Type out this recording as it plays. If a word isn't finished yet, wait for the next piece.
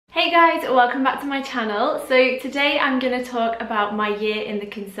Hey guys, welcome back to my channel. So today I'm going to talk about my year in the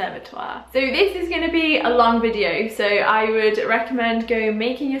Conservatoire. So this is going to be a long video, so I would recommend going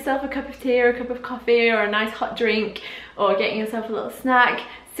making yourself a cup of tea or a cup of coffee or a nice hot drink, or getting yourself a little snack.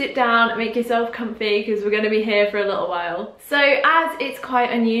 Sit down, make yourself comfy, because we're going to be here for a little while. So as it's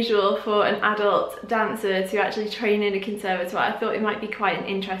quite unusual for an adult dancer to actually train in a conservatoire, I thought it might be quite an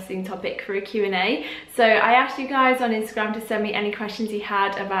interesting topic for a Q&A. So I asked you guys on Instagram to send me any questions you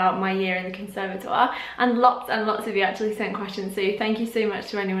had about my year in the conservatoire, and lots of you actually sent questions, so thank you so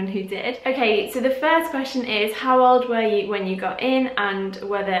much to anyone who did. Okay, so the first question is, how old were you when you got in, and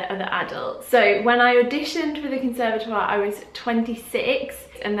were there other adults? So when I auditioned for the conservatoire, I was 26.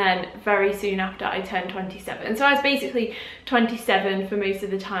 And then very soon after I turned 27. So I was basically 27 for most of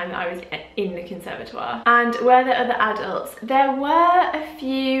the time that I was in the conservatoire. And were there other adults? There were a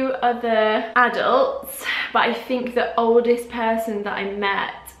few other adults, but I think the oldest person that I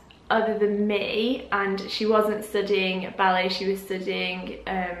met other than me, and she wasn't studying ballet, she was studying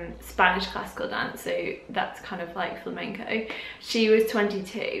Spanish classical dance, so that's kind of like flamenco. She was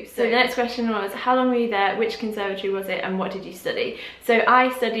 22. So the next question was, how long were you there, which conservatory was it, and what did you study? So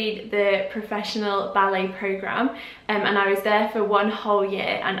I studied the professional ballet program, and I was there for one whole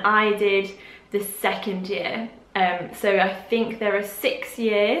year, and I did the second year. So I think there are 6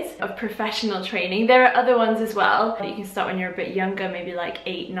 years of professional training. There are other ones as well. You can start when you're a bit younger, maybe like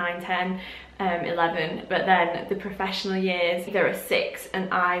 8, 9, 10, 11, but then the professional years, there are 6,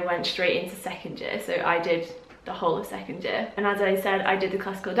 and I went straight into second year. So I did the whole of second year. And as I said, I did the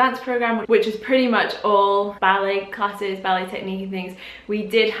classical dance program, which is pretty much all ballet classes, ballet technique and things. We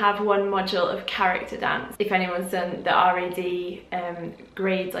did have one module of character dance. If anyone's done the RAD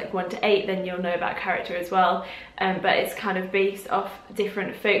grades like 1 to 8, then you'll know about character as well. But it's kind of based off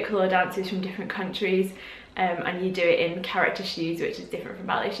different folklore dances from different countries. And you do it in character shoes, which is different from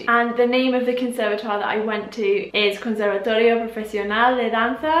ballet shoes. And the name of the conservatoire that I went to is Conservatorio Profesional de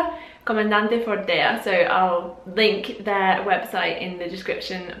Danza, Comandante Fortea. So I'll link their website in the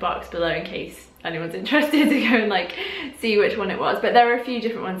description box below in case anyone's interested to go and like see which one it was. But there are a few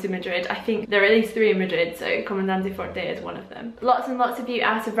different ones in Madrid. I think there are at least 3 in Madrid, so Comandante Fortea is one of them. Lots and lots of you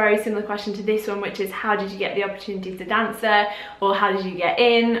asked a very similar question to this one, which is, how did you get the opportunity to dance there, or how did you get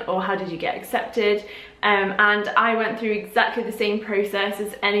in, or how did you get accepted? And I went through exactly the same process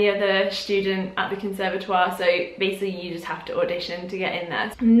as any other student at the conservatoire. So basically you just have to audition to get in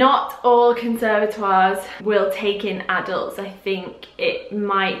there. Not all conservatoires will take in adults. I think it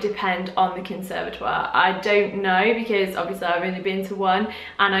might depend on the conservatoire. I don't know, because obviously I've only been to one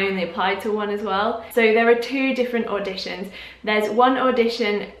and I only applied to one as well. So there are 2 different auditions. There's one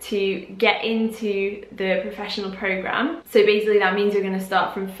audition to get into the professional program. So basically that means you're going to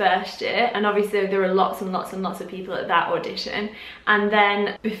start from first year, and obviously there are lots and lots of people at that audition. And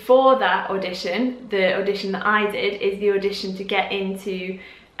then before that audition, the audition that I did is the audition to get into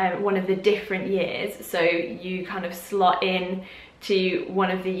one of the different years. So you kind of slot in to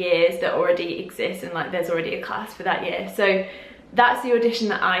one of the years that already exists, and like there's already a class for that year. So that's the audition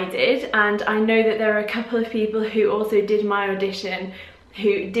that I did, and I know that there are a couple of people who also did my audition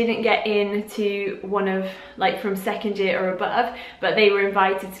who didn't get into one of, like, from second year or above, but they were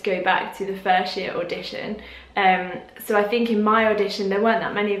invited to go back to the first year audition. So I think in my audition there weren't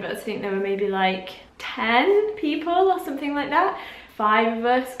that many of us. I think there were maybe like 10 people or something like that. 5 of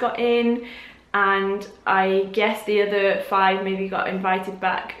us got in, and I guess the other 5 maybe got invited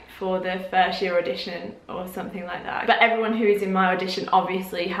back for the first year audition or something like that. But everyone who was in my audition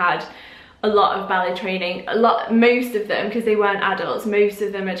obviously had a lot of ballet training. Most of them, because they weren't adults, most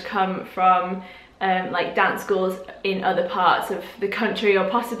of them had come from like dance schools in other parts of the country, or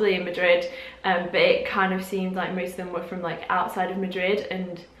possibly in Madrid, but it kind of seemed like most of them were from like outside of Madrid,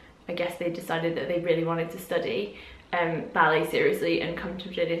 and I guess they decided that they really wanted to study ballet seriously and come to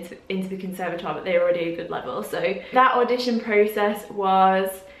Madrid into the conservatoire, but they were already a good level. So that audition process was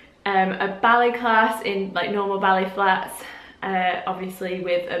a ballet class in like normal ballet flats, obviously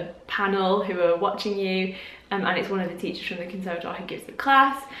with a panel who are watching you, and it's one of the teachers from the conservatoire who gives the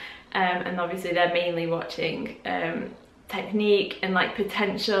class, and obviously they're mainly watching technique and like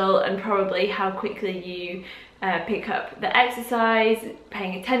potential, and probably how quickly you pick up the exercise,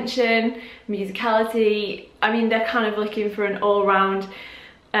 paying attention, musicality. I mean, they're kind of looking for an all-round,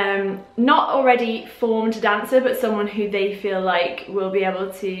 not already formed dancer, but someone who they feel like will be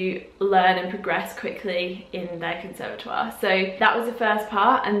able to learn and progress quickly in their conservatoire. So that was the first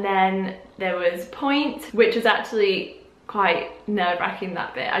part, and then there was point, which was actually quite nerve-wracking,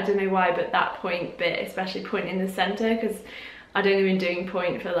 that bit. I don't know why, but that point bit, especially point in the centre, because I'd only been doing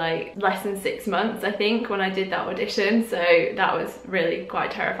point for like less than 6 months, I think, when I did that audition, so that was really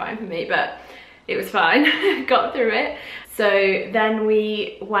quite terrifying for me, but it was fine. Got through it. So then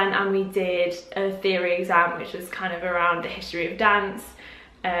we went and we did a theory exam, which was kind of around the history of dance,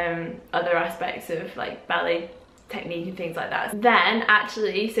 other aspects of like ballet technique and things like that. Then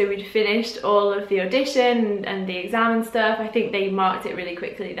actually, so we'd finished all of the audition and the exam and stuff. I think they marked it really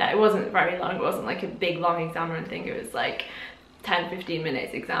quickly there. It wasn't very long, it wasn't like a big long exam or anything, it was like 10-15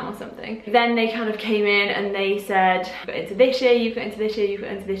 minutes exam or something. Then they kind of came in and they said, you've got into this year, you've got into this year, you've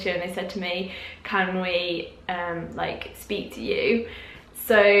got into this year, and they said to me, can we like speak to you?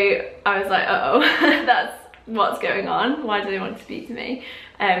 So I was like, uh oh, that's what's going on, why do they want to speak to me?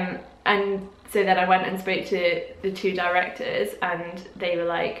 And so then I went and spoke to the 2 directors, and they were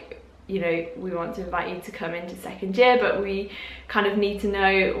like, you know, we want to invite you to come into 2nd year, but we kind of need to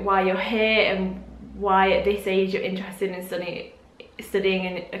know why you're here and why at this age you're interested in studying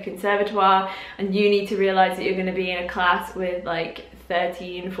in a conservatoire, and you need to realize that you're going to be in a class with like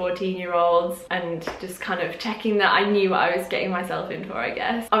 13-14-year-olds, and just kind of checking that I knew what I was getting myself in for, I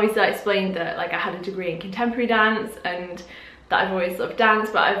guess. Obviously I explained that like I had a degree in contemporary dance and that I've always loved dance,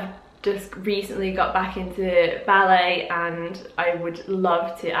 but I've just recently got back into ballet and I would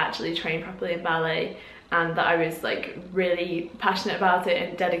love to actually train properly in ballet, and that I was like really passionate about it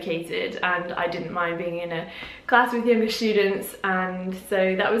and dedicated, and I didn't mind being in a class with younger students. And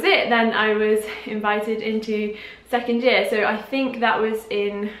so that was it. Then I was invited into 2nd year, so I think that was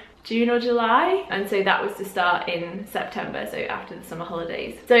in June or July, and so that was to start in September, so after the summer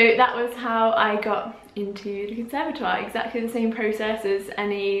holidays. So that was how I got into the Conservatoire, exactly the same process as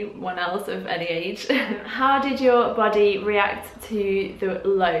anyone else of any age. How did your body react to the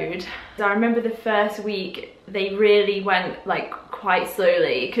load? So I remember the first week they really went like quite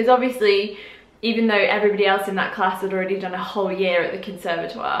slowly, because obviously even though everybody else in that class had already done a whole year at the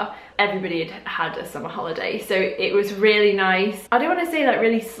Conservatoire, everybody had had a summer holiday, so it was really nice. I don't want to say like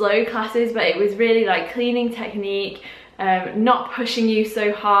really slow classes, but it was really like cleaning technique, not pushing you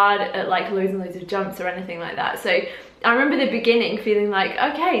so hard at like loads and loads of jumps or anything like that. So I remember the beginning feeling like,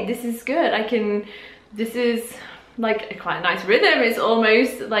 okay, this is good, this is like quite a nice rhythm. It's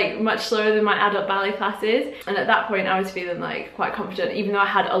almost like much slower than my adult ballet classes, and at that point I was feeling like quite confident, even though I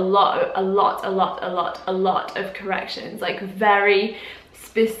had a lot of corrections, like very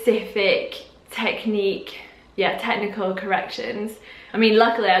specific technical corrections. I mean,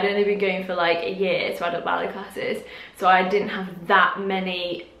 luckily I'd only been going for like a year to adult ballet classes, so I didn't have that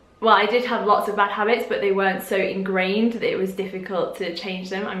many. Well, I did have lots of bad habits, but they weren't so ingrained that it was difficult to change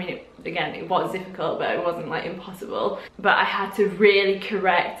them. I mean, again, it was difficult, but it wasn't like impossible. But I had to really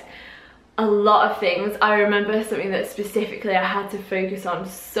correct a lot of things. I remember something that specifically I had to focus on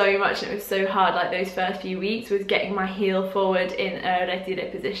so much, and it was so hard, like those first few weeks, was getting my heel forward in a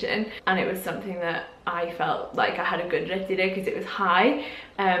retiré position. And it was something that I felt like I had a good retiré because it was high,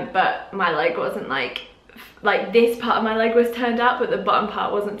 but my leg wasn't like this part of my leg was turned out, but the bottom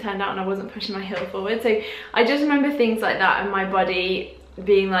part wasn't turned out, and I wasn't pushing my heel forward. So I just remember things like that, and my body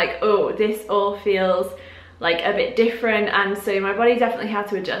being like, oh, this all feels like a bit different. And so my body definitely had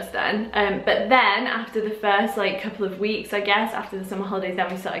to adjust then. But then after the first like couple of weeks, I guess, after the summer holidays,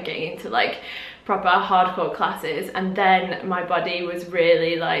 then we started getting into like proper hardcore classes, and then my body was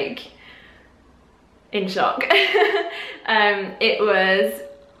really like in shock. It was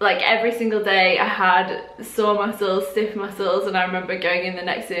like every single day I had sore muscles, stiff muscles, and I remember going in the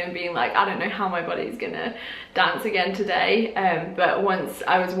next day and being like, I don't know how my body's gonna dance again today. But once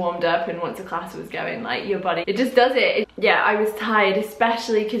I was warmed up and once the class was going, like your body, it just does it. Yeah, I was tired,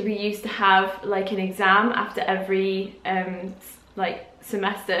 especially because we used to have like an exam after every like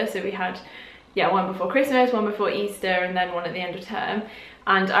semester. So we had, yeah, one before Christmas, one before Easter, and then one at the end of term.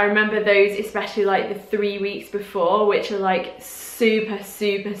 And I remember those, especially like the 3 weeks before, which are like super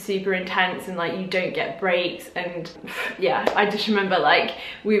intense, and like you don't get breaks. And yeah, I just remember like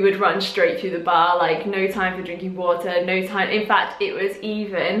we would run straight through the bar, like no time for drinking water, no time. In fact, it was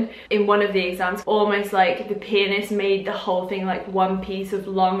even in one of the exams almost like the pianist made the whole thing like one piece of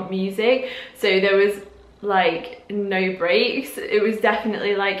long music, so there was like no breaks. It was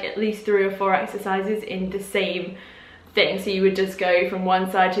definitely like at least 3 or 4 exercises in the same thing. So you would just go from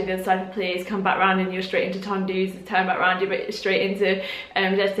one side to the other side of pliés, come back round and you're straight into tendus, turn back round, you're straight into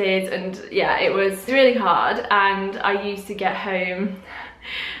jetés. And yeah, it was really hard. And I used to get home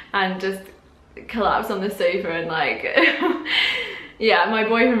and just collapse on the sofa and like Yeah, my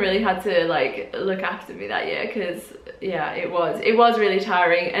boyfriend really had to like look after me that year, because yeah, it was really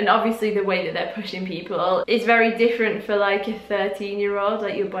tiring. And obviously the way that they're pushing people is very different for like a 13-year-old.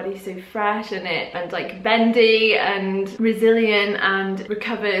 Like your body's so fresh and like bendy and resilient and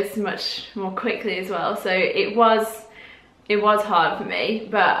recovers much more quickly as well. So it was hard for me,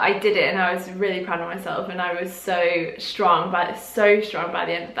 but I did it, and I was really proud of myself, and I was so strong by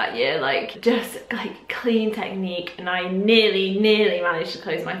the end of that year. Like just like clean technique, and I nearly managed to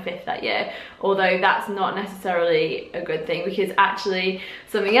close my 5th that year, although that's not necessarily a good thing, because actually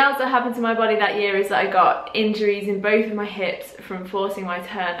something else that happened to my body that year is that I got injuries in both of my hips from forcing my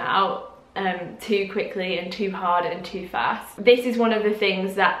turnout too quickly and too hard and too fast. This is one of the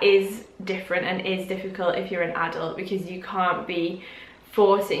things that is different and is difficult if you're an adult, because you can't be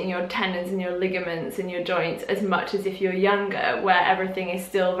forcing your tendons and your ligaments and your joints as much as if you're younger, where everything is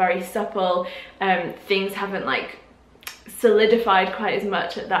still very supple. Things haven't like solidified quite as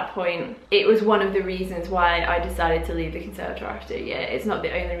much at that point. It was one of the reasons why I decided to leave the Conservatoire after a year. It's not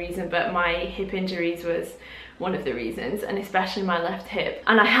the only reason, but my hip injuries was one of the reasons, and especially my left hip.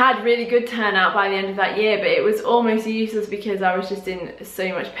 And I had really good turnout by the end of that year, but it was almost useless because I was just in so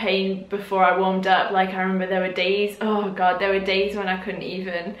much pain before I warmed up. Like I remember there were days, oh god, there were days when I couldn't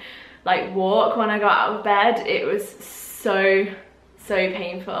even like walk when I got out of bed. It was so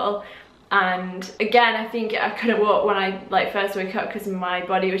painful. And again, I think I couldn't walk when I like first woke up because my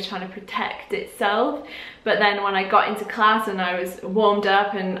body was trying to protect itself. But then when I got into class and I was warmed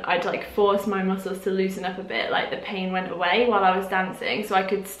up and I'd like force my muscles to loosen up a bit, like the pain went away while I was dancing, so I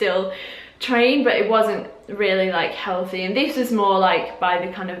could still train, but it wasn't really like healthy. And this was more like by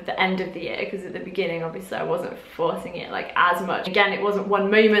the kind of the end of the year, because at the beginning obviously I wasn't forcing it like as much. Again, it wasn't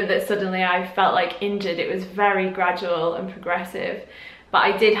one moment that suddenly I felt like injured. It was very gradual and progressive. But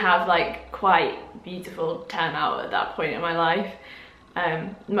I did have like quite beautiful turnout at that point in my life,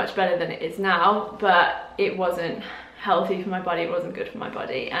 much better than it is now, but it wasn't healthy for my body, it wasn't good for my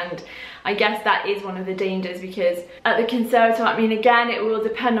body. And I guess that is one of the dangers, because at the Conservatoire, I mean, again, it will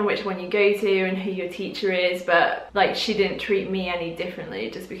depend on which one you go to and who your teacher is, but like she didn't treat me any differently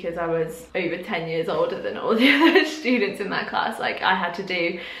just because I was over 10 years older than all the other students in that class. Like I had to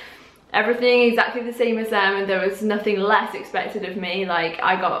do everything exactly the same as them, and there was nothing less expected of me. Like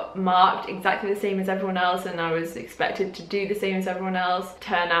I got marked exactly the same as everyone else, and I was expected to do the same as everyone else,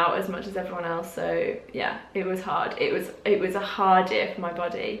 turn out as much as everyone else. So yeah, it was hard. It was a hard year for my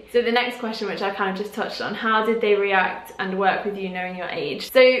body. So the next question, which I kind of just touched on, how did they react and work with you knowing your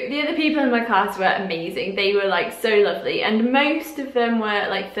age? So the other people in my class were amazing. They were like so lovely, and most of them were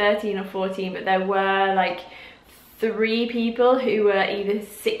like 13 or 14, but there were like 3 people who were either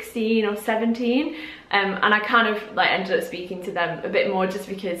 16 or 17, and I kind of like ended up speaking to them a bit more just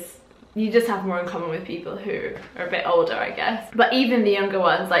because you just have more in common with people who are a bit older, I guess. But even the younger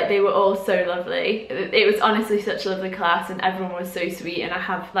ones, like they were all so lovely. It was honestly such a lovely class, and everyone was so sweet, and I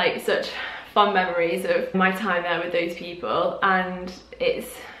have like such fond memories of my time there with those people. And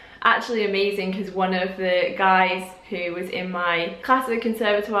it's actually amazing because one of the guys who was in my class at the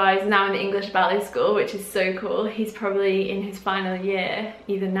Conservatoire is now in the English ballet school, which is so cool. He's probably in his final year,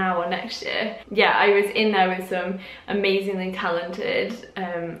 either now or next year. Yeah, I was in there with some amazingly talented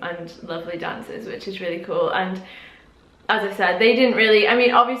and lovely dancers, which is really cool. And as I said, they didn't really, I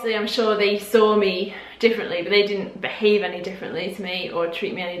mean, obviously I'm sure they saw me differently, but they didn't behave any differently to me or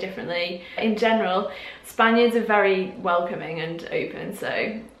treat me any differently. In general, Spaniards are very welcoming and open,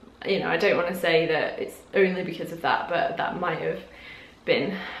 so you know, I don't want to say that it's only because of that, but that might have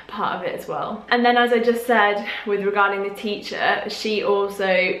been part of it as well. And then, as I just said, with regarding the teacher, she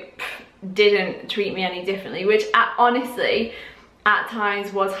also didn't treat me any differently, which honestly at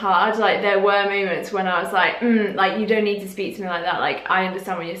times was hard. Like there were moments when I was like, like you don't need to speak to me like that, like I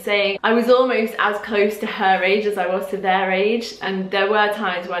understand what you're saying. I was almost as close to her age as I was to their age, and there were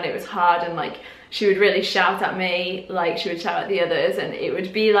times when it was hard, and like she would really shout at me, like she would shout at the others, and it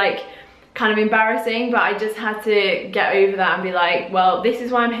would be like kind of embarrassing, but I just had to get over that and be like, well, this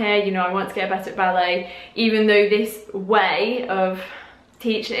is why I'm here, you know, I want to get better at ballet, even though this way of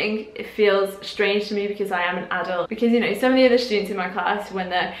teaching, it feels strange to me because I am an adult. Because, you know, some of the other students in my class, when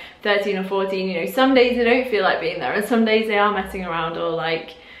they're 13 or 14, you know, some days they don't feel like being there, and some days they are messing around, or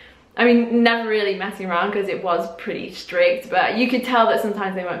like, I mean, never really messing around because it was pretty strict, but you could tell that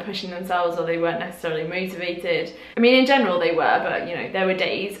sometimes they weren't pushing themselves or they weren't necessarily motivated. I mean, in general they were, but you know, there were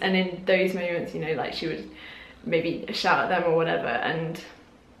days, and in those moments, you know, like she would maybe shout at them or whatever, and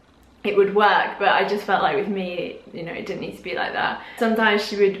it would work. But I just felt like with me, you know, it didn't need to be like that. Sometimes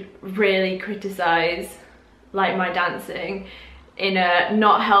she would really criticize like my dancing in a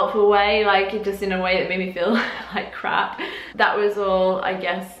not helpful way, like just in a way that made me feel like crap. That was all, I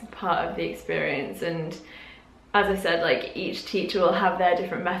guess, part of the experience. And as I said, like each teacher will have their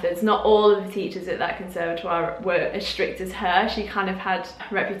different methods. Not all of the teachers at that conservatoire were as strict as her. She kind of had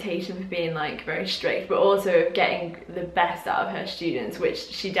a reputation for being like very strict, but also of getting the best out of her students, which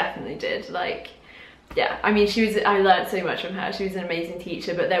she definitely did. Like, yeah, I mean, I learned so much from her. She was an amazing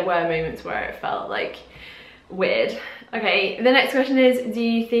teacher, but there were moments where it felt like weird. Okay, the next question is, do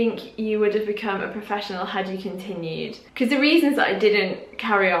you think you would have become a professional had you continued? Because the reasons that I didn't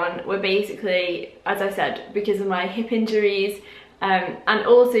carry on were basically, as I said, because of my hip injuries, and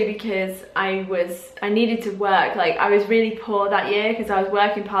also because I needed to work. Like, I was really poor that year because I was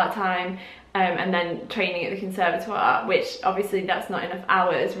working part-time and then training at the conservatoire, which obviously that's not enough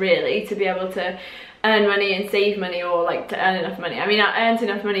hours really to be able to earn money and save money, or like to earn enough money. I mean, I earned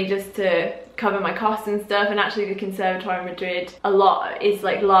enough money just to cover my costs and stuff, and actually the Conservatoire in Madrid a lot is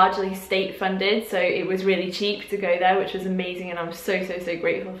like largely state funded, so it was really cheap to go there, which was amazing, and I'm so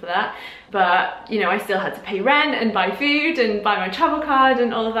grateful for that. But you know, I still had to pay rent and buy food and buy my travel card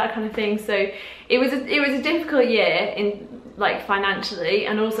and all of that kind of thing, so it was a difficult year in like financially,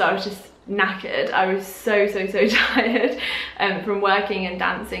 and also I was just knackered. I was so tired from working and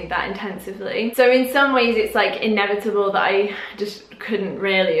dancing that intensively. So in some ways it's like inevitable that I just couldn't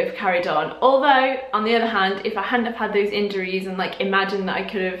really have carried on. Although on the other hand, if I hadn't have had those injuries and like imagine that I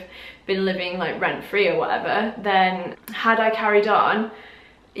could have been living like rent-free or whatever, then had I carried on,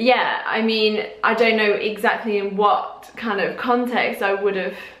 yeah, I mean, I don't know exactly in what kind of context I would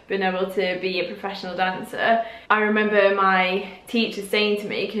have been able to be a professional dancer. I remember my teacher saying to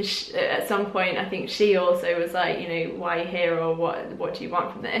me, because at some point I think she also was like, you know, why are you here, or what do you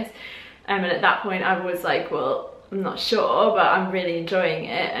want from this? And at that point I was like, well, I'm not sure, but I'm really enjoying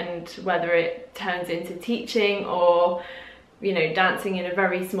it, and whether it turns into teaching or, you know, dancing in a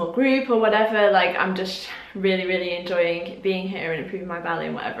very small group or whatever, like I'm just really enjoying being here and improving my ballet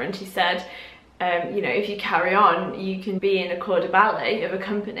and whatever. And she said, you know, if you carry on, you can be in a corps de ballet of a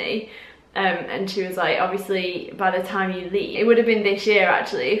company. And she was like, obviously by the time you leave, it would have been this year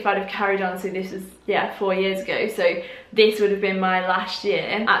actually if I'd have carried on, so this was, yeah, 4 years ago, so this would have been my last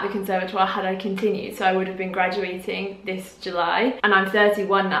year at the Conservatoire had I continued. So I would have been graduating this July, and I'm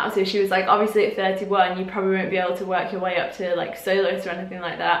 31 now, so she was like, obviously at 31 you probably won't be able to work your way up to like soloist or anything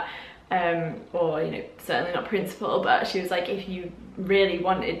like that, or, you know, certainly not principal, but she was like, if you really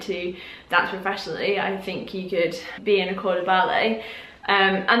wanted to dance professionally, I think you could be in a corps de ballet.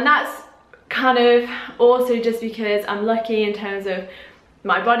 And that's kind of also just because I'm lucky in terms of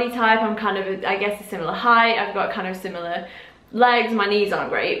my body type. I'm kind of, I guess, a similar height. I've got kind of similar legs. My knees aren't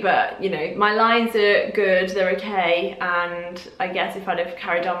great, but you know, my lines are good, they're okay, and I guess if I'd have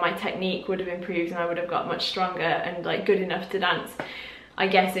carried on, my technique would have improved and I would have got much stronger and like good enough to dance, I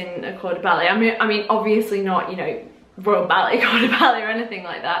guess, in a corps de ballet. I mean obviously not, you know, Royal Ballet, corps de ballet or anything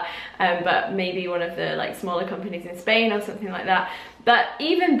like that, but maybe one of the like smaller companies in Spain or something like that. But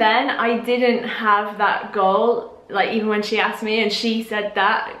even then I didn't have that goal. Like, even when she asked me and she said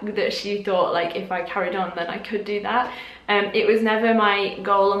that she thought like if I carried on then I could do that, it was never my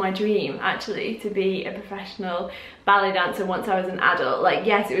goal or my dream actually to be a professional ballet dancer once I was an adult. Like,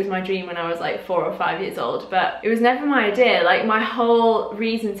 yes, it was my dream when I was like 4 or 5 years old, but it was never my idea. Like, my whole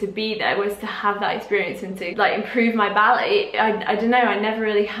reason to be there was to have that experience and to like improve my ballet. I don't know, I never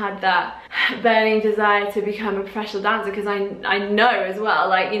really had that burning desire to become a professional dancer, because I know as well,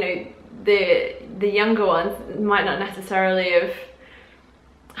 like, you know, the younger ones might not necessarily have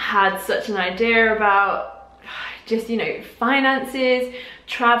had such an idea about just, you know, finances,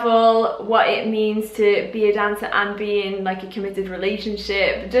 travel, what it means to be a dancer and be in like a committed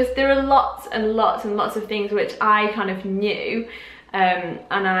relationship. Just, there are lots and lots of things which I kind of knew, and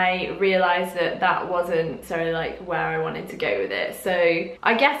I realized that that wasn't necessarily like where I wanted to go with it. So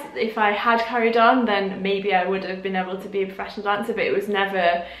I guess if I had carried on, then maybe I would have been able to be a professional dancer, but it was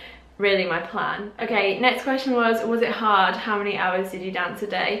never really my plan. Okay, next question was it hard? How many hours did you dance a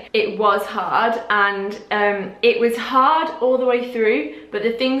day? It was hard, and it was hard all the way through, but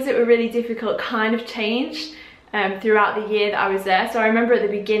the things that were really difficult kind of changed throughout the year that I was there. So I remember at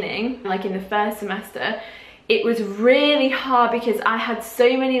the beginning, like in the first semester, it was really hard because I had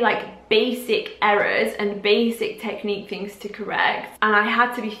so many like basic errors and basic technique things to correct, and I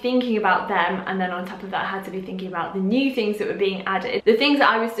had to be thinking about them, and then on top of that I had to be thinking about the new things that were being added. The things that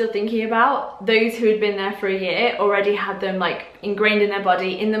I was still thinking about, those who had been there for a year already had them like ingrained in their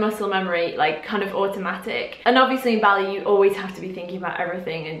body, in the muscle memory, like kind of automatic. And obviously in ballet you always have to be thinking about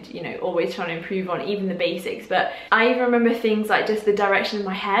everything and, you know, always trying to improve on even the basics. But I even remember things like just the direction of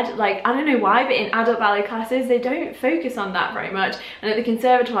my head. Like, I don't know why, but in adult ballet classes they don't focus on that very much, and at the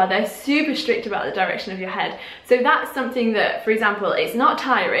Conservatoire they're super strict about the direction of your head. So that's something that, for example, it's not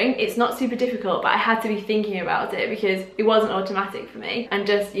tiring, it's not super difficult, but I had to be thinking about it because it wasn't automatic for me. And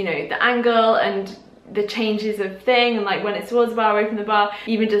just, you know, the angle and the changes of thing, and like when it's towards the bar, away from the bar,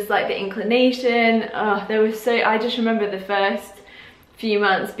 even just like the inclination. There was so, I just remember the first few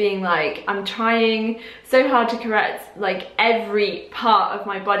months being like, I'm trying so hard to correct like every part of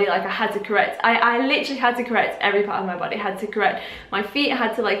my body. Like I had to correct, I literally had to correct every part of my body. I had to correct my feet, I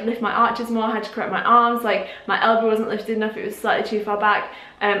had to like lift my arches more, I had to correct my arms, like my elbow wasn't lifted enough, it was slightly too far back.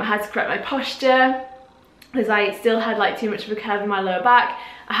 I had to correct my posture because I still had like too much of a curve in my lower back.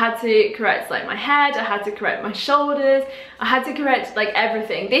 I had to correct like my head, I had to correct my shoulders, I had to correct like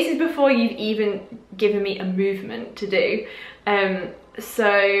everything. This is before you've even given me a movement to do.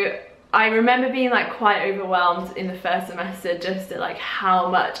 So I remember being like quite overwhelmed in the first semester just at like how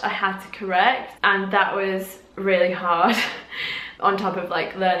much I had to correct, and that was really hard. On top of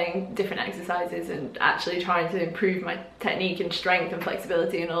like learning different exercises and actually trying to improve my technique and strength and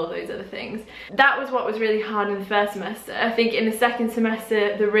flexibility and all of those other things. That was what was really hard in the first semester. I think in the second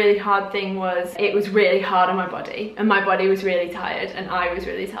semester the really hard thing was it was really hard on my body, and my body was really tired and I was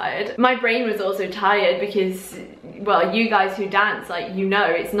really tired. My brain was also tired because, well, you guys who dance, like, you know,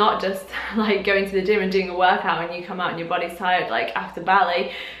 it's not just like going to the gym and doing a workout and you come out and your body's tired. Like after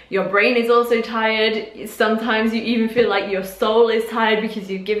ballet, your brain is also tired. Sometimes you even feel like your soul is tired because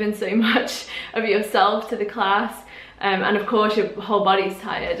you've given so much of yourself to the class. And of course your whole body's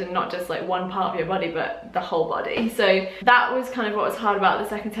tired, and not just like one part of your body but the whole body. So that was kind of what was hard about the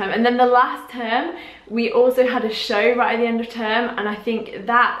second term. And then the last term we also had a show right at the end of term, and I think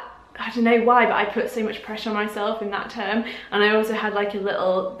that, I don't know why, but I put so much pressure on myself in that term. And I also had like a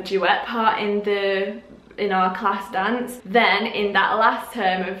little duet part in our class dance. Then in that last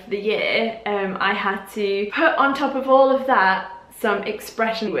term of the year, I had to put on top of all of that some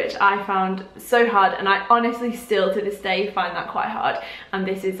expression, which I found so hard, and I honestly still to this day find that quite hard. And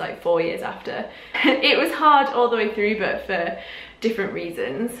this is like 4 years after. It was hard all the way through, but for different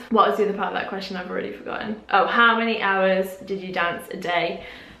reasons. What was the other part of that question? I've already forgotten. Oh, how many hours did you dance a day?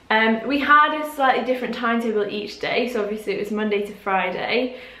 We had a slightly different timetable each day, so obviously it was Monday to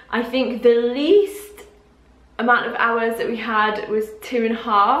Friday. I think the least amount of hours that we had was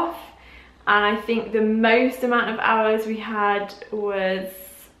 2.5, and I think the most amount of hours we had was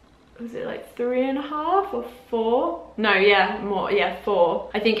it like 3.5 or 4? No, yeah, more, yeah, 4.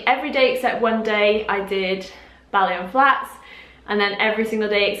 I think every day except one day I did ballet on flats, and then every single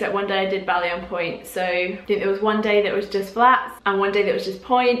day except one day I did ballet on point. So I think there was one day that was just flats and one day that was just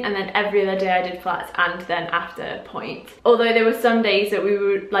point, and then every other day I did flats and then after point. Although there were some days that we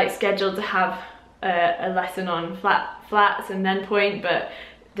were like scheduled to have a lesson on flats and then point, but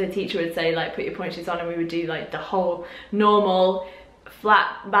the teacher would say like put your point shoes on, and we would do like the whole normal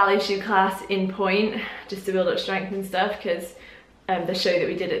flat ballet shoe class in point just to build up strength and stuff, because the show that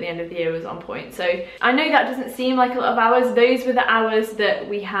we did at the end of the year was on point. So I know that doesn't seem like a lot of hours. Those were the hours that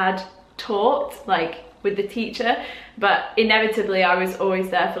we had taught like with the teacher, but inevitably I was always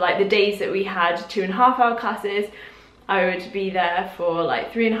there for like the days that we had 2.5-hour classes. I would be there for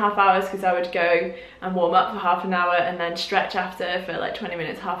like 3.5 hours because I would go and warm up for half an hour and then stretch after for like 20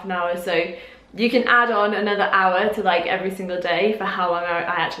 minutes, half an hour. So you can add on another hour to like every single day for how long I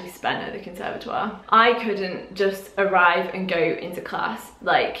actually spent at the Conservatoire. I couldn't just arrive and go into class.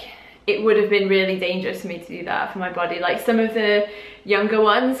 Like, it would have been really dangerous for me to do that for my body. Like, some of the younger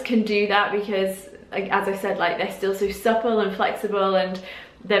ones can do that because, like, as I said, like, they're still so supple and flexible and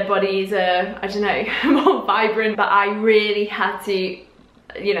their bodies are, I don't know, more vibrant. But I really had to,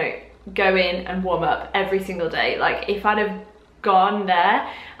 you know, go in and warm up every single day. Like, if I'd have gone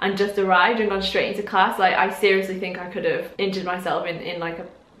there and just arrived and gone straight into class, like, I seriously think I could have injured myself in like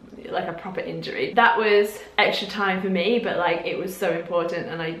a proper injury. That was extra time for me, but like, it was so important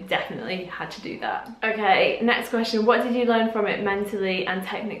and I definitely had to do that. Okay, next question. What did you learn from it mentally and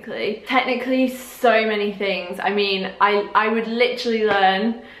technically? Technically, so many things. I mean, I would literally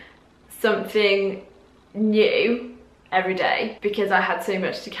learn something new every day because I had so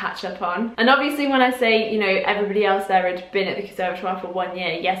much to catch up on. And obviously when I say, you know, everybody else there had been at the Conservatoire for 1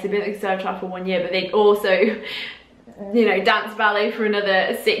 year, yes, they'd been at the Conservatoire for 1 year, but they'd also you know, dance ballet for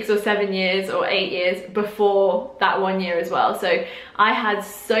another 6 or 7 years or 8 years before that 1 year as well. So I had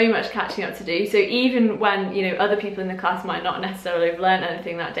so much catching up to do. So even when, you know, other people in the class might not necessarily have learned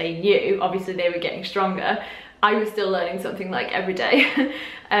anything that day new, obviously they were getting stronger, I was still learning something like every day.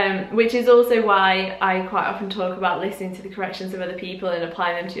 Which is also why I quite often talk about listening to the corrections of other people and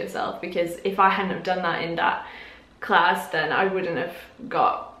applying them to yourself, because if I hadn't have done that in that class, then I wouldn't have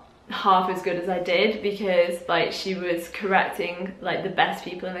got half as good as I did, because like she was correcting like the best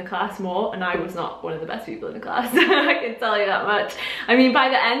people in the class more, and I was not one of the best people in the class. I can tell you that much. I mean, by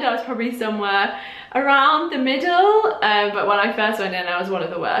the end I was probably somewhere around the middle, but when I first went in I was one of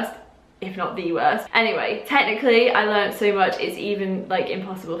the worst, if not the worst. Anyway, technically I learned so much, it's even like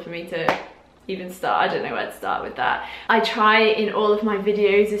impossible for me to even start. I don't know where to start with that. I try in all of my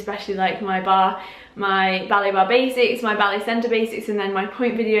videos, especially like my ballet bar basics, my ballet center basics, and then my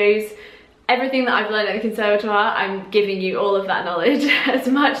point videos, everything that I've learned at the Conservatoire, I'm giving you all of that knowledge, as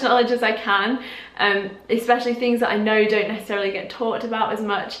much knowledge as I can, especially things that I know don't necessarily get talked about as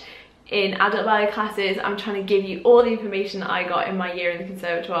much in adult ballet classes. I'm trying to give you all the information that I got in my year in the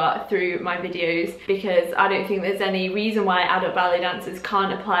Conservatoire through my videos, because I don't think there's any reason why adult ballet dancers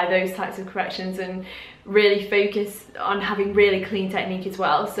can't apply those types of corrections and really focus on having really clean technique as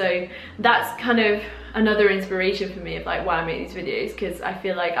well. So that's kind of another inspiration for me of like why I make these videos, because I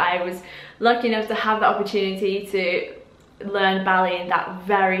feel like I was lucky enough to have the opportunity to learn ballet in that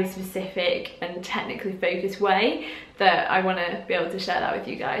very specific and technically focused way, that I want to be able to share that with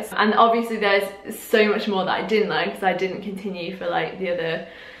you guys. And obviously there's so much more that I didn't learn, because I didn't continue for like the other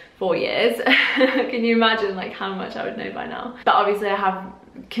 4 years. Can you imagine like how much I would know by now? But obviously I have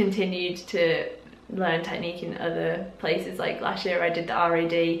continued to learn technique in other places. Like last year I did the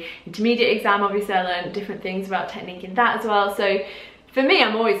RAD intermediate exam, obviously I learned different things about technique in that as well. So for me,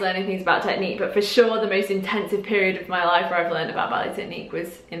 I'm always learning things about technique, but for sure the most intensive period of my life where I've learned about ballet technique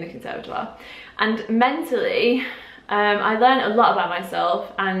was in the Conservatoire. And mentally, I learned a lot about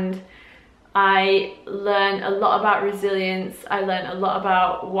myself, and I learned a lot about resilience. I learned a lot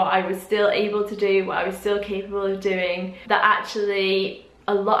about what I was still able to do, what I was still capable of doing, that actually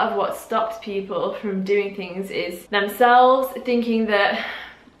a lot of what stops people from doing things is themselves thinking that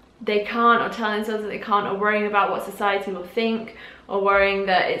they can't, or telling themselves that they can't, or worrying about what society will think, or worrying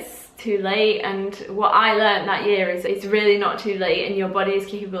that it's too late. And what I learned that year is it's really not too late, and your body is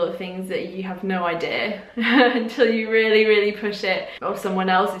capable of things that you have no idea until you really push it, or someone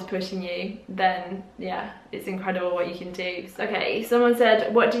else is pushing you. Then yeah, it's incredible what you can do. Okay, someone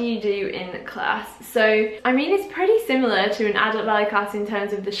said, what do you do in class? So I mean, it's pretty similar to an adult ballet class in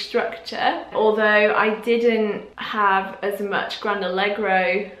terms of the structure, although I didn't have as much grand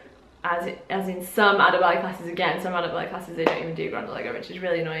allegro as in some adult ballet classes. Again, some adult ballet classes they don't even do grand allegro, which is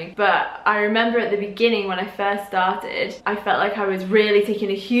really annoying. But I remember at the beginning when I first started, I felt like I was really taking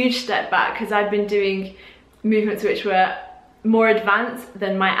a huge step back, because I'd been doing movements which were more advanced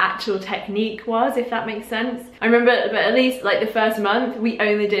than my actual technique was, if that makes sense. I remember, but at least like the first month we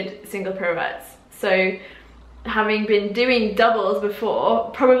only did single pirouettes. So having been doing doubles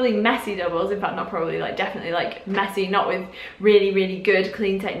before, probably messy doubles, in fact not probably, like definitely like messy, not with really good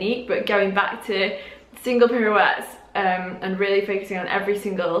clean technique, but going back to single pirouettes and really focusing on every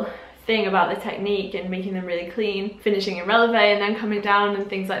single thing about the technique and making them really clean, finishing in releve and then coming down and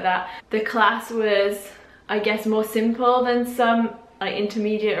things like that. The class was, I guess, more simple than some like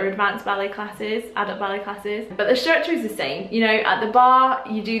intermediate or advanced ballet classes, adult ballet classes, but the structure is the same. You know, at the bar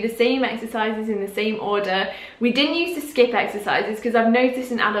you do the same exercises in the same order. We didn't used to skip exercises, because I've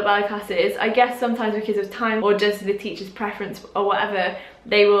noticed in adult ballet classes, I guess sometimes because of time or just the teacher's preference or whatever,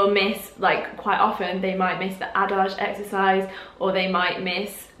 they will miss, like quite often they might miss the adage exercise, or they might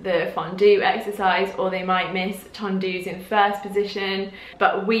miss the fondue exercise, or they might miss tendus in first position.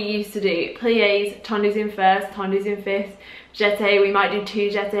 But we used to do pliés, tendus in first, tendus in fifth, jeté, we might do 2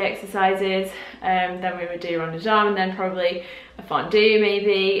 jeté exercises, then we would do rond de jambe, and then probably a fondue,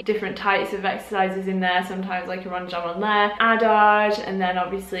 maybe different types of exercises in there, sometimes like a rond de jambe en l'air, adage, and then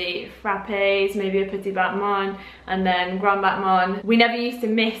obviously frappés, maybe a petit battement, and then grand battement. We never used to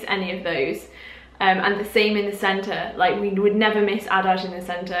miss any of those. And the same in the center, like we would never miss adage in the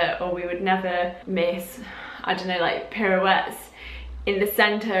center, or we would never miss, I don't know, like pirouettes in the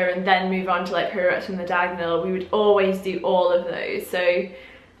center and then move on to like pirouettes from the diagonal. We would always do all of those. So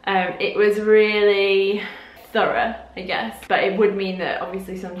it was really thorough, I guess, but it would mean that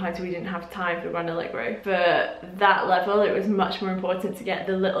obviously sometimes we didn't have time for grand allegro. For that level it was much more important to get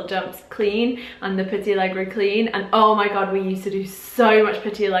the little jumps clean and the petit allegro clean. And oh my god, we used to do so much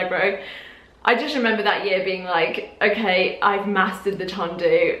petit allegro. I just remember that year being like, okay, I've mastered the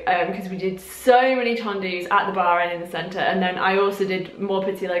tondu, because we did so many tondus at the bar and in the centre, and then I also did more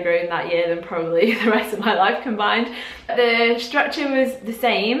petit allegro in that year than probably the rest of my life combined. The structure was the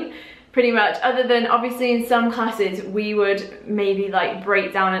same pretty much, other than obviously in some classes we would maybe like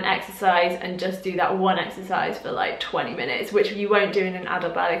break down an exercise and just do that one exercise for like 20 minutes, which you won't do in an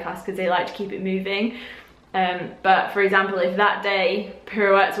adult ballet class because they like to keep it moving. But for example, if that day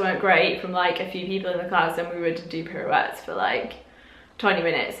pirouettes weren't great from like a few people in the class, then we would do pirouettes for like 20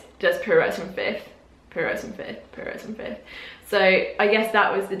 minutes, just pirouettes from fifth, pirouettes from fifth, pirouettes from fifth. So I guess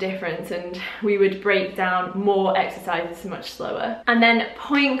that was the difference, and we would break down more exercises much slower. And then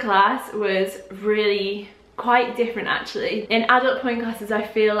point class was really quite different actually. In adult point classes, I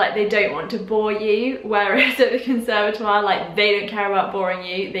feel like they don't want to bore you, whereas at the Conservatoire, like they don't care about boring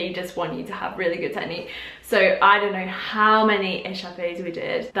you, they just want you to have really good technique. So I don't know how many échappés we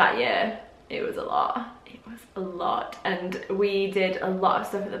did that year. It was a lot. It was a lot, and we did a lot of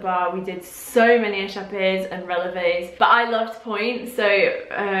stuff at the bar. We did so many échappés and relevés, but I loved point, so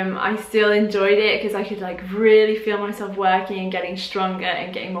I still enjoyed it because I could like really feel myself working and getting stronger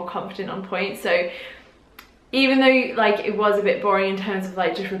and getting more confident on point. So even though like it was a bit boring in terms of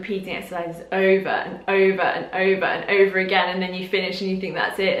like just repeating exercises over and over and over and over again, and then you finish and you think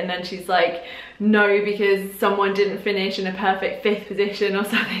that's it, and then she's like, no, because someone didn't finish in a perfect fifth position or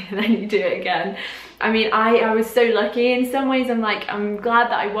something, and then you do it again. I mean, I was so lucky in some ways. I'm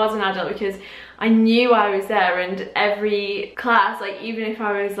glad that I was an adult because I knew I was there, and every class, like even if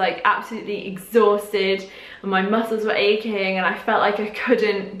I was like absolutely exhausted and my muscles were aching and I felt like I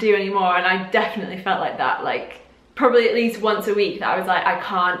couldn't do anymore, and I definitely felt like that, like probably at least once a week, that I was like, I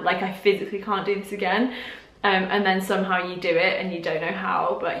can't, like I physically can't do this again. And then somehow you do it and you don't know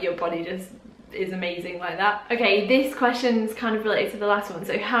how, but your body just is amazing like that. Okay, this question's kind of related to the last one.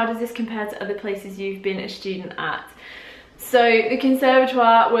 So how does this compare to other places you've been a student at? So the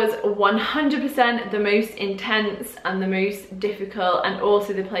Conservatoire was 100% the most intense and the most difficult, and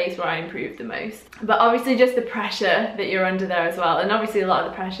also the place where I improved the most. But obviously just the pressure that you're under there as well, and obviously a lot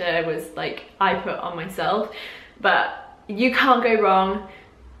of the pressure was like I put on myself, but you can't go wrong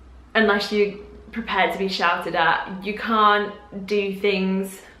unless you're prepared to be shouted at. You can't do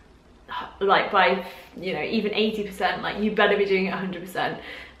things like by, you know, even 80%, like you better be doing it 100%.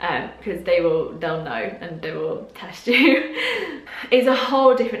 Because they'll know and they will test you. It's a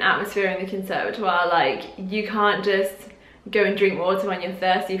whole different atmosphere in the Conservatoire. Like you can't just go and drink water when you're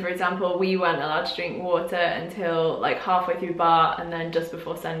thirsty. For example, we weren't allowed to drink water until like halfway through bar and then just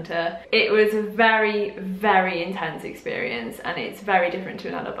before centre. It was a very, very intense experience, and it's very different to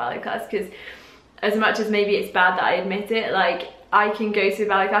an adult ballet class, because as much as maybe it's bad that I admit it, like I can go to a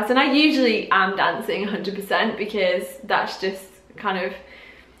ballet class and I usually am dancing 100% because that's just kind of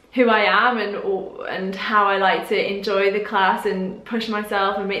who I am and how I like to enjoy the class and push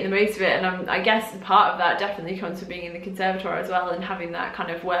myself and make the most of it. And I guess part of that definitely comes from being in the Conservatoire as well and having that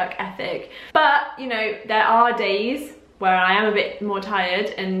kind of work ethic. But you know, there are days where I am a bit more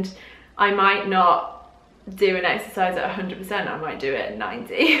tired and I might not do an exercise at 100%, I might do it at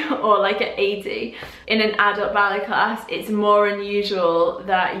 90 or like at 80. In an adult ballet class, it's more unusual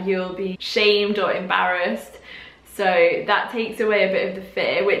that you'll be shamed or embarrassed. So that takes away a bit of the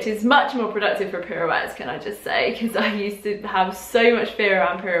fear, which is much more productive for pirouettes, can I just say, because I used to have so much fear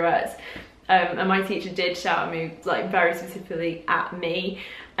around pirouettes, and my teacher did shout at me, like very specifically at me,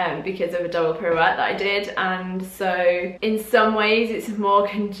 because of a double pirouette that I did. And so in some ways it's more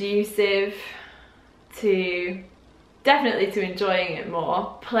conducive to, definitely to enjoying it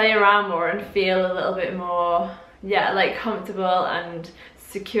more, play around more and feel a little bit more, yeah, like comfortable and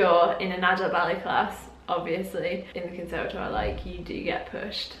secure in an adult ballet class. Obviously in the Conservatoire, like you do get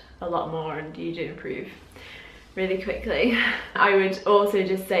pushed a lot more and you do improve really quickly. I would also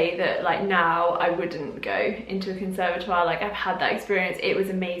just say that like now I wouldn't go into a Conservatoire. Like I've had that experience, it was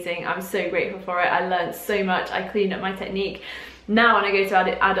amazing, I'm so grateful for it, I learned so much, I cleaned up my technique. Now when I go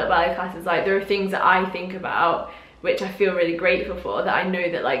to adult ballet classes, like there are things that I think about which I feel really grateful for, that I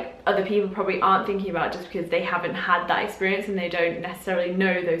know that like other people probably aren't thinking about just because they haven't had that experience and they don't necessarily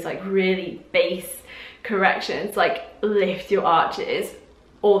know those like really base corrections, like lift your arches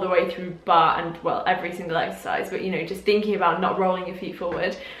all the way through bar and, well, every single exercise. But you know, just thinking about not rolling your feet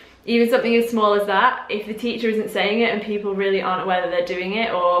forward, even something as small as that, if the teacher isn't saying it and people really aren't aware that they're doing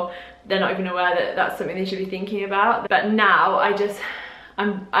it, or they're not even aware that that's something they should be thinking about. But now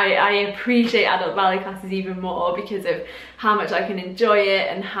I appreciate adult ballet classes even more because of how much I can enjoy it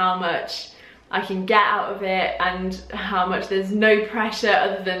and how much I can get out of it, and how much there's no pressure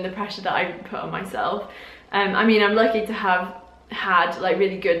other than the pressure that I put on myself. I mean, I'm lucky to have had like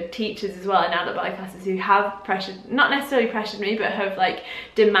really good teachers as well in adult ballet classes who have not necessarily pressured me, but have like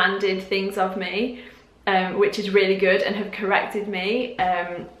demanded things of me, which is really good, and have corrected me.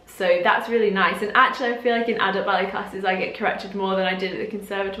 So that's really nice. And actually I feel like in adult ballet classes I get corrected more than I did at the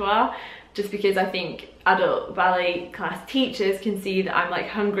Conservatoire, just because I think adult ballet class teachers can see that I'm like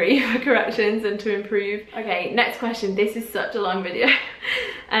hungry for corrections and to improve. Okay, next question. This is such a long video.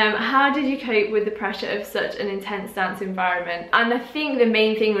 How did you cope with the pressure of such an intense dance environment? And I think the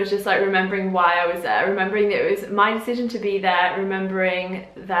main thing was just like remembering why I was there, remembering that it was my decision to be there, remembering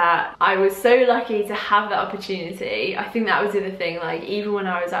that I was so lucky to have that opportunity. I think that was the other thing, like even when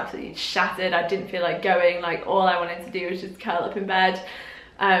I was absolutely shattered, I didn't feel like going, like all I wanted to do was just curl up in bed.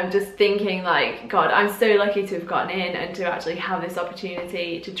 Just thinking like, God, I'm so lucky to have gotten in and to actually have this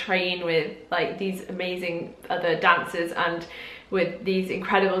opportunity to train with like these amazing other dancers and with these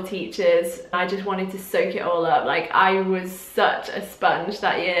incredible teachers. I just wanted to soak it all up. Like I was such a sponge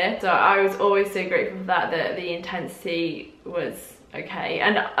that year, so I was always so grateful for that, that the intensity was okay.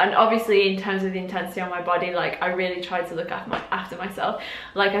 And obviously in terms of the intensity on my body, like I really tried to look after myself.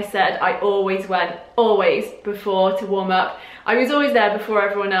 Like I said, I always went, always, before to warm up. I was always there before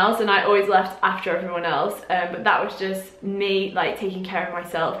everyone else, and I always left after everyone else, but that was just me like taking care of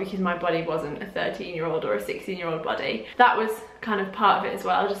myself, because my body wasn't a 13-year-old or a 16-year-old body. That was kind of part of it as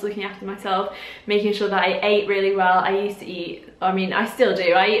well, just looking after myself, making sure that I ate really well. I used to eat, I mean I still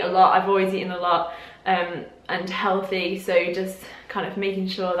do, I eat a lot, I've always eaten a lot, and healthy, so just kind of making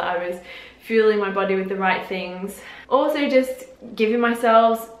sure that I was fueling my body with the right things. Also just giving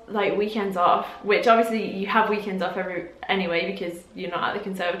myself like weekends off, which obviously you have weekends off anyway because you're not at the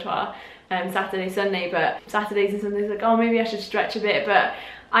Conservatoire Saturday, Sunday, but Saturdays and Sundays like, oh maybe I should stretch a bit. But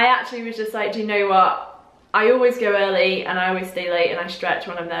I actually was just like, do you know what, I always go early and I always stay late and I stretch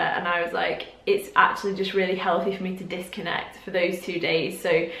when I'm there, and I was like, it's actually just really healthy for me to disconnect for those 2 days.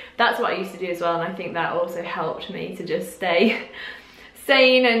 So that's what I used to do as well, and I think that also helped me to just stay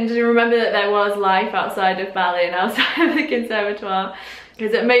sane and to remember that there was life outside of ballet and outside of the Conservatoire,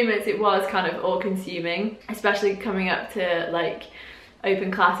 because at moments it was kind of all-consuming, especially coming up to like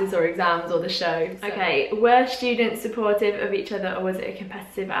open classes or exams or the show. So. Okay, were students supportive of each other, or was it a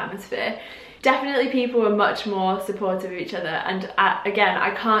competitive atmosphere? Definitely people were much more supportive of each other, and again,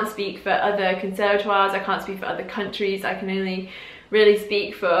 I can't speak for other conservatoires, I can't speak for other countries, I can only really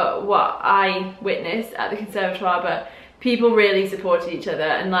speak for what I witnessed at the Conservatoire, but people really supported each other.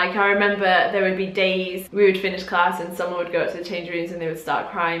 And like I remember there would be days we would finish class and someone would go up to the change rooms and they would start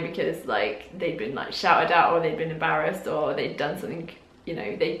crying because like they'd been like shouted at, or they'd been embarrassed, or they'd done something, you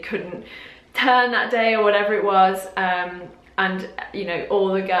know, they couldn't turn that day or whatever it was. And you know,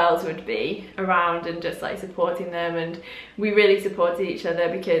 all the girls would be around and just like supporting them, and we really supported each other,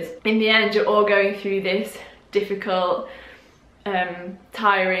 because in the end you're all going through this difficult,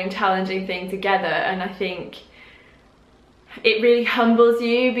 tiring, challenging thing together. And I think it really humbles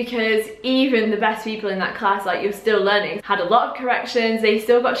you, because even the best people in that class, like you're still learning, had a lot of corrections, they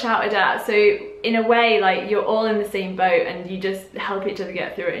still got shouted at, so in a way like you're all in the same boat and you just help each other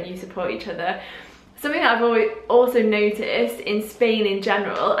get through it and you support each other. Something that I've always also noticed in Spain in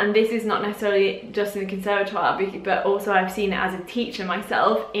general, and this is not necessarily just in the Conservatoire, but also I've seen it as a teacher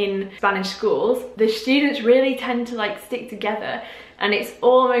myself in Spanish schools, the students really tend to like stick together, and it's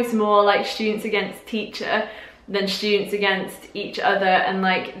almost more like students against teacher than students against each other. And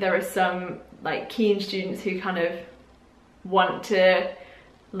like there are some like keen students who kind of want to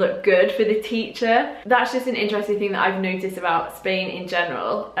look good for the teacher. That's just an interesting thing that I've noticed about Spain in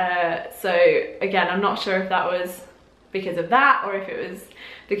general. So again, I'm not sure if that was because of that or if it was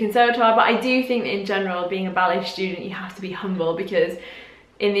the Conservatoire, but I do think that in general, being a ballet student, you have to be humble, because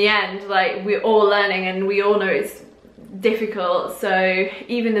in the end, like we're all learning and we all know it's difficult. So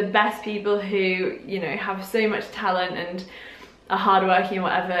even the best people who, you know, have so much talent and are hardworking and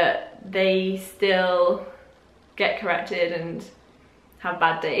whatever, they still get corrected and have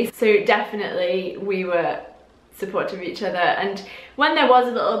bad days. So definitely we were supportive of each other. And when there was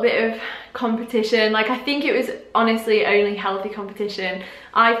a little bit of competition, like I think it was honestly only healthy competition.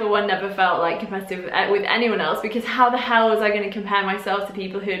 I for one never felt like competitive with anyone else, because how the hell was I going to compare myself to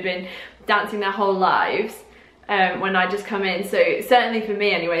people who had been dancing their whole lives when I just come in? So certainly for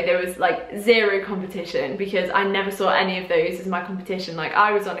me anyway, there was like zero competition, because I never saw any of those as my competition. Like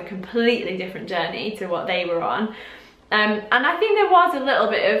I was on a completely different journey to what they were on. And I think there was a little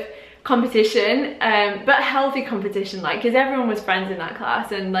bit of competition, but healthy competition, like, because everyone was friends in that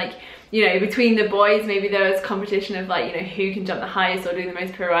class, and like you know, between the boys maybe there was competition of like, you know, who can jump the highest or do the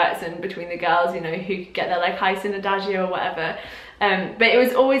most pirouettes, and between the girls, you know, who could get their leg highest in adagio or whatever. But it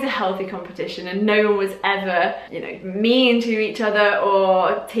was always a healthy competition, and no one was ever, you know, mean to each other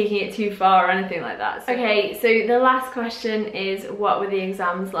or taking it too far or anything like that. So, okay, so the last question is, what were the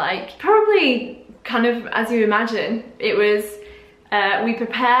exams like? Probably kind of as you imagine. It was, we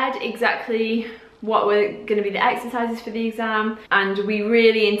prepared exactly what were going to be the exercises for the exam, and we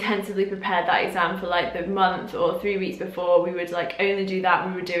really intensively prepared that exam for like the month or 3 weeks before. We would like only do that,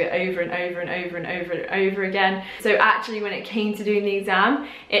 we would do it over and over and over and over and over again. So actually when it came to doing the exam,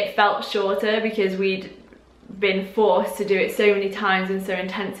 it felt shorter because we'd been forced to do it so many times and so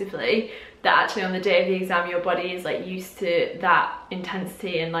intensively that actually on the day of the exam your body is like used to that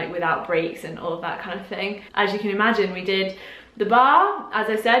intensity and like without breaks and all of that kind of thing. As you can imagine, we did the bar, as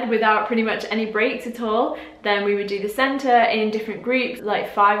I said, without pretty much any breaks at all. Then we would do the center in different groups,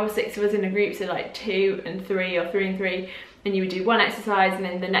 like 5 or 6 of us in a group, so like 2 and 3 or 3 and 3, and you would do one exercise, and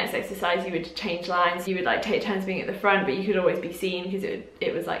then the next exercise you would change lines. You would like take turns being at the front, but you could always be seen because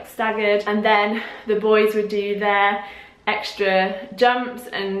it was like staggered. And then the boys would do their extra jumps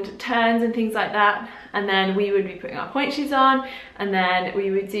and turns and things like that, and then we would be putting our point shoes on, and then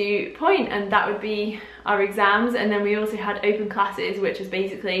we would do point, and that would be our exams. And then we also had open classes, which was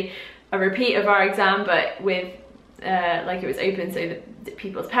basically a repeat of our exam, but with like it was open so that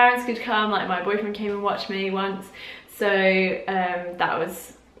people's parents could come. Like my boyfriend came and watched me once, so that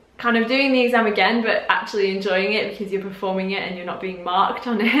was kind of doing the exam again, but actually enjoying it because you're performing it and you're not being marked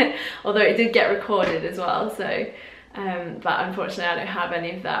on it, although it did get recorded as well. So but unfortunately I don't have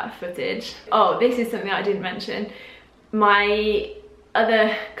any of that footage. Oh, this is something I didn't mention. My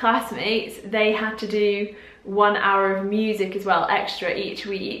other classmates, they had to do 1 hour of music as well, extra each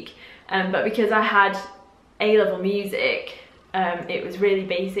week, but because I had A-level music, it was really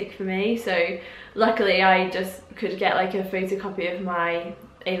basic for me, so luckily I just could get like a photocopy of my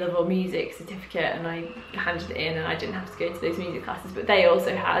A-level music certificate and I handed it in, and I didn't have to go to those music classes. But they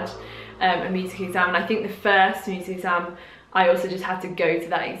also had a music exam, and I think the first music exam I also just had to go to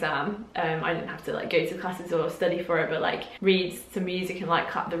that exam. I didn't have to like go to classes or study for it, but like read some music and like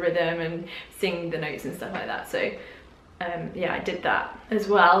clap the rhythm and sing the notes and stuff like that. So yeah, I did that as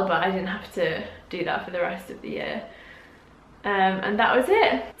well, but I didn't have to do that for the rest of the year. And that was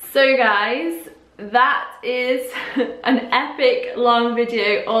it. So guys, that is an epic long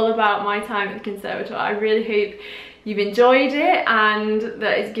video all about my time at the Conservatoire. I really hope you've enjoyed it and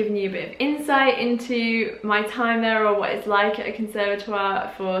that it's given you a bit of insight into my time there, or what it's like at a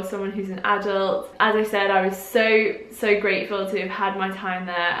Conservatoire for someone who's an adult. As I said, I was so grateful to have had my time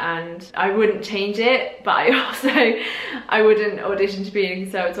there, and I wouldn't change it, but I wouldn't audition to be in a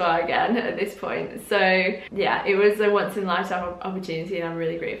Conservatoire again at this point. So yeah, it was a once in a lifetime opportunity, and I'm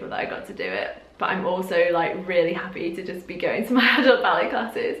really grateful that I got to do it. But I'm also like really happy to just be going to my adult ballet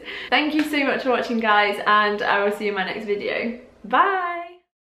classes. Thank you so much for watching, guys, and I will see you in my next video. Bye!